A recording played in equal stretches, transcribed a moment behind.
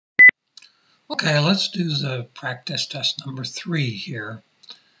Okay, let's do the practice test number 3 here.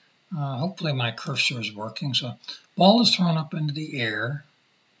 Hopefully my cursor is working. So ball is thrown up into the air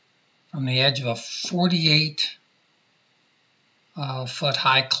from the edge of a 48 foot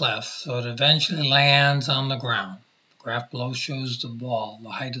high cliff. So it eventually lands on the ground. The graph below shows the ball, the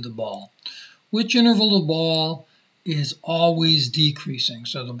height of the ball. Which interval of the ball is always decreasing?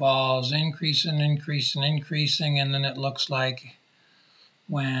 So the ball is increasing, and then it looks like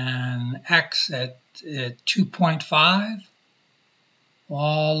when x at 2.5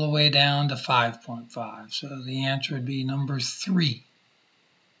 all the way down to 5.5. So the answer would be number 3.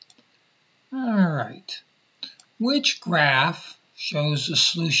 All right. Which graph shows the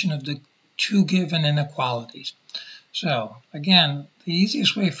solution of the two given inequalities? So again, the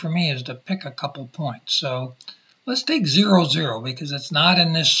easiest way for me is to pick a couple points. So let's take 0, 0 because it's not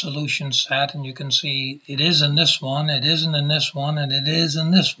in this solution set, and you can see it is in this one, it isn't in this one, and it is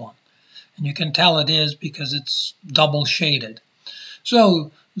in this one. And you can tell it is because it's double shaded.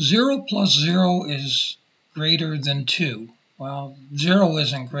 So 0 plus 0 is greater than 2. Well, 0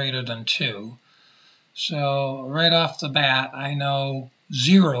 isn't greater than 2. So right off the bat, I know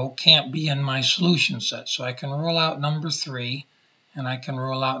 0 can't be in my solution set. So I can rule out number 3, and I can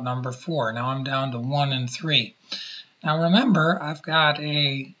rule out number 4. Now I'm down to 1 and 3. Now remember, I've got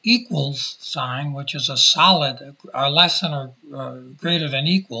a equals sign, which is a solid, or less than or greater than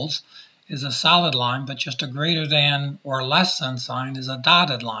equals is a solid line, but just a greater than or less than sign is a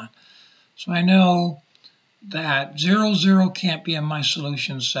dotted line. So I know that 0, 0 can't be in my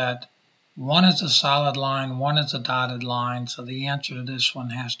solution set. 1 is a solid line, 1 is a dotted line, so the answer to this one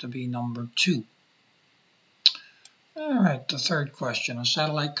has to be number 2. All right, the third question. A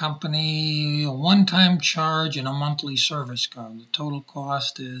satellite company, a one-time charge, and a monthly service card. The total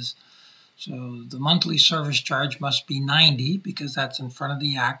cost is, so the monthly service charge must be 90 because that's in front of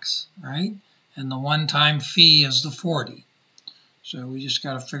the X, right? And the one-time fee is the 40. So we just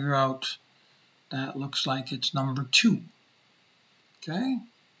got to figure out, that looks like it's number 2. Okay.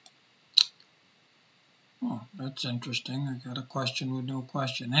 Oh, that's interesting. I got a question with no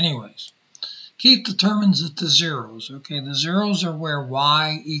question. Anyways, Keith determines that the zeros. Okay, the zeros are where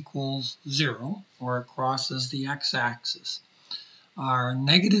y equals 0, or it crosses the x-axis, are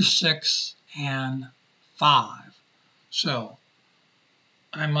 -6 and 5. So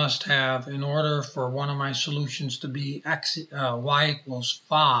I must have, in order for one of my solutions to be y equals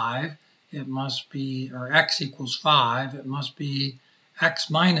 5, it must be, or x equals 5, it must be x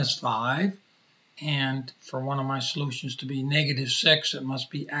minus 5. And for one of my solutions to be -6, it must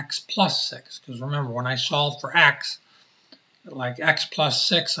be x plus 6. Because remember, when I solve for x, like x plus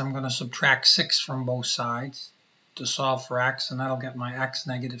 6, I'm going to subtract 6 from both sides to solve for x, and that'll get my x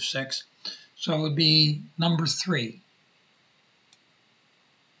 -6. So it would be number 3.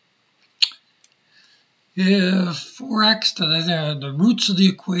 If 4x, the roots of the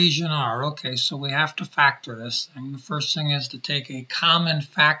equation are, okay, so we have to factor this. And the first thing is to take a common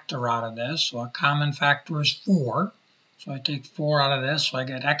factor out of this. So a common factor is 4. So I take 4 out of this, so I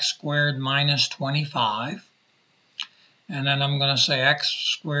get x squared minus 25. And then I'm going to say x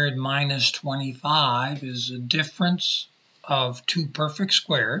squared minus 25 is the difference of two perfect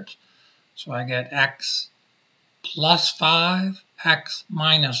squares. So I get x plus 5, x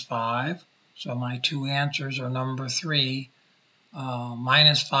minus 5. So my two answers are number 3,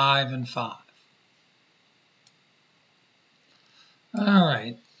 -5 and 5. All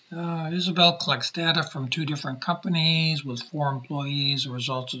right. Isabel collects data from 2 different companies with 4 employees, the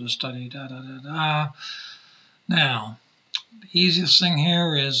results of the study, Now, the easiest thing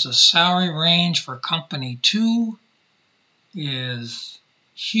here is the salary range for company 2 is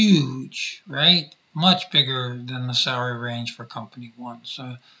huge, right? Much bigger than the salary range for company 1.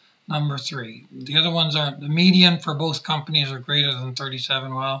 So number 3. The other ones aren't. The median for both companies are greater than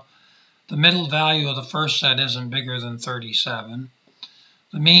 37. Well, the middle value of the first set isn't bigger than 37.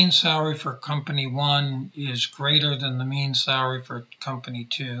 The mean salary for company 1 is greater than the mean salary for company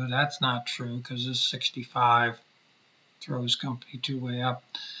 2. That's not true because this 65 throws company 2 way up.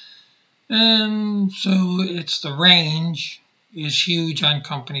 And so it's the range is huge on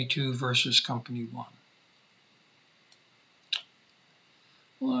company 2 versus company 1.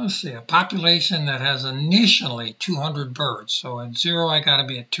 Well, let's see, a population that has initially 200 birds. So at 0, I got to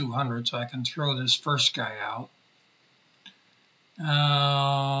be at 200, so I can throw this first guy out.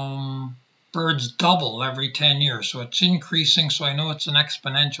 Birds double every 10 years, so it's increasing, so I know it's an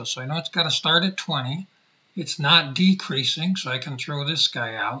exponential. So I know it's got to start at 20. It's not decreasing, so I can throw this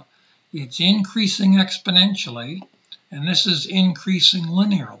guy out. It's increasing exponentially, and this is increasing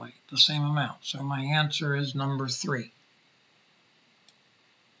linearly, the same amount. So my answer is number 3.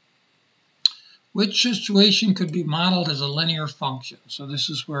 Which situation could be modeled as a linear function? So this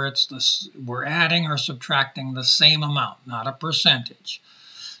is where we're adding or subtracting the same amount, not a percentage.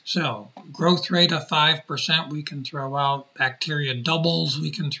 So growth rate of 5% we can throw out. Bacteria doubles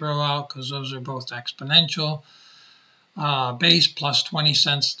we can throw out because those are both exponential. Base plus 20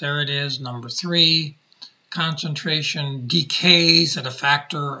 cents, there it is, number 3. Concentration decays at a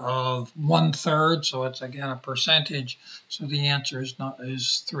factor of 1/3, so it's again a percentage. So the answer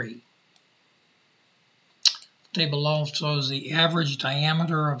is 3. The table below shows the average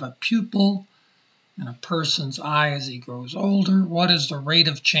diameter of a pupil in a person's eye as he grows older. What is the rate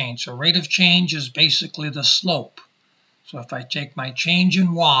of change? So rate of change is basically the slope. So if I take my change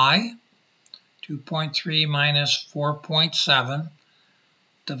in y, 2.3 minus 4.7,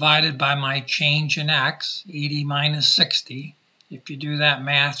 divided by my change in x, 80 minus 60. If you do that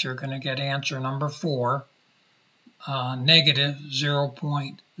math, you're going to get answer number 4, negative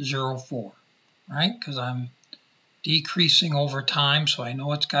 0.04, right? Because I'm decreasing over time, so I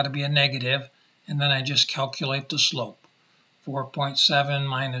know it's got to be a negative, and then I just calculate the slope. 4.7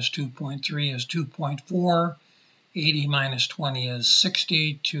 minus 2.3 is 2.4. 80 minus 20 is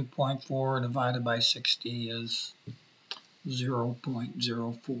 60. 2.4 divided by 60 is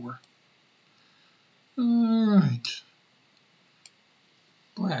 0.04. All right.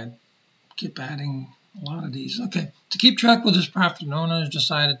 Boy, I keep adding a lot of these. Okay. To keep track with his profits, no one has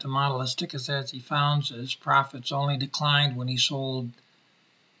decided to model his tickets as he found his profits only declined when he sold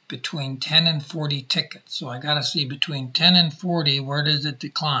between 10 and 40 tickets. So I got to see between 10 and 40, where does it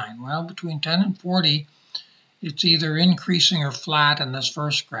decline? Well, between 10 and 40, it's either increasing or flat in this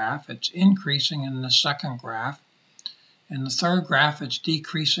first graph. It's increasing in the second graph. In the third graph, it's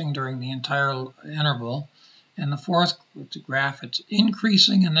decreasing during the entire interval. In the fourth graph, it's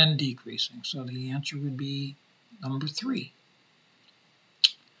increasing and then decreasing. So the answer would be number 3.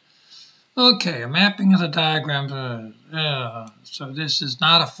 Okay, a mapping of the diagram. So this is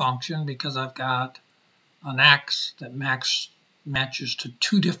not a function because I've got an x that matches to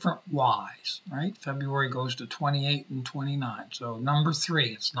 2 different y's, right? February goes to 28 and 29. So number 3,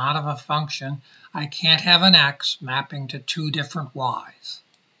 it's not of a function. I can't have an x mapping to 2 different y's.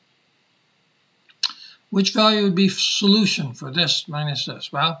 Which value would be solution for this minus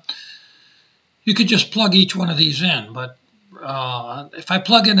this? Well, you could just plug each one of these in, but if I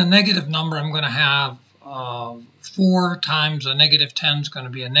plug in a negative number, I'm going to have 4 times a negative 10 is going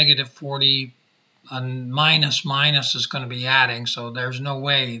to be a negative 40. A minus is going to be adding, so there's no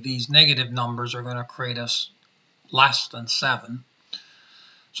way these negative numbers are going to create us less than 7.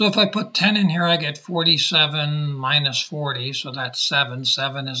 So if I put 10 in here, I get 47 minus 40, so that's 7.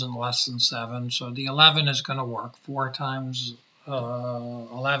 7 isn't less than 7, so the 11 is going to work. 4 times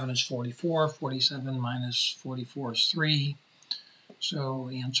 11 is 44. 47 minus 44 is 3. So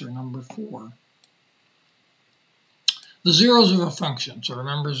answer number 4. The zeros of a function. So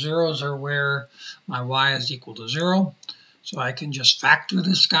remember, zeros are where my y is equal to 0. So I can just factor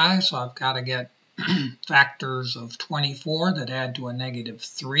this guy. So I've got to get factors of 24 that add to a negative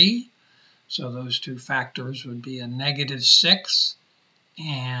 3. So those 2 factors would be a negative 6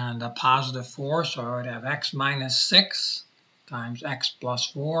 and a positive 4. So I would have x minus 6 times x plus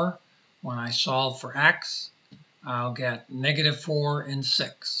 4. When I solve for x, I'll get negative 4 and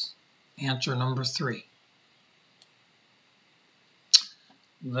 6. Answer number 3.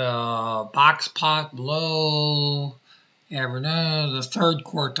 The box plot below, the third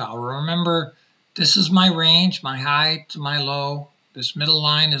quartile. Remember, this is my range, my high to my low. This middle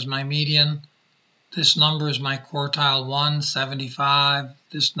line is my median. This number is my quartile 1, 75.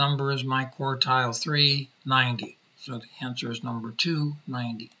 This number is my quartile 3, 90. So the answer is number 2,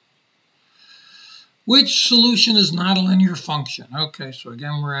 90. Which solution is not a linear function? Okay, so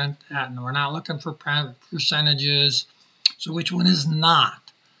again, we're not looking for percentages. So which one is not?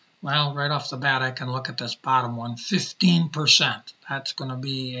 Well, right off the bat, I can look at this bottom one, 15%. That's going to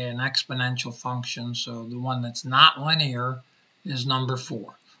be an exponential function, so the one that's not linear is number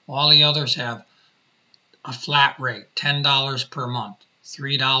 4. All the others have a flat rate, $10 per month,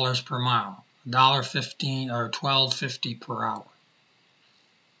 $3 per mile, $1.15 or $12.50 per hour.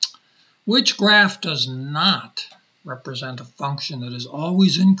 Which graph does not represent a function that is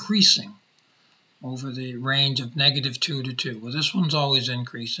always increasing over the range of -2 to 2. Well, this one's always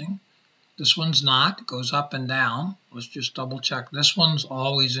increasing. This one's not. It goes up and down. Let's just double check. This one's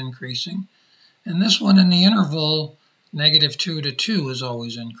always increasing. And this one in the interval, -2 to 2, is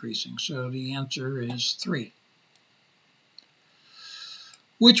always increasing. So the answer is 3.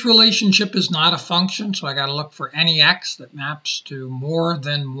 Which relationship is not a function? So I got to look for any x that maps to more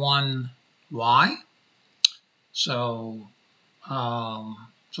than one y. So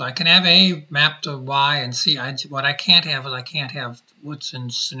So I can have A mapped to Y and C. What I can't have is I can't have what's in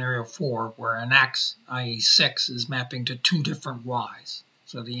scenario 4, where an X, i.e. 6, is mapping to 2 different Y's.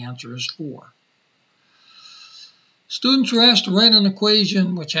 So the answer is 4. Students were asked to write an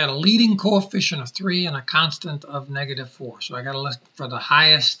equation which had a leading coefficient of 3 and a constant of -4. So I got to look for the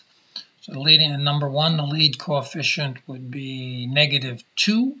highest. So leading in number 1, the lead coefficient would be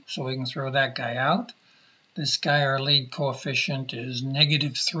 -2, so we can throw that guy out. This guy, our lead coefficient is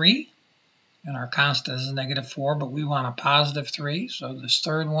 -3, and our constant is -4, but we want a +3. So this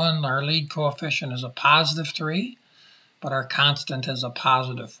third one, our lead coefficient is a +3, but our constant is a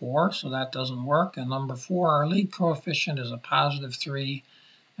 +4, so that doesn't work. And number 4, our lead coefficient is a +3,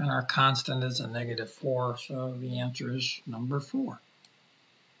 and our constant is a -4, so the answer is number 4.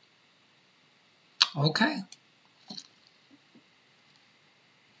 Okay.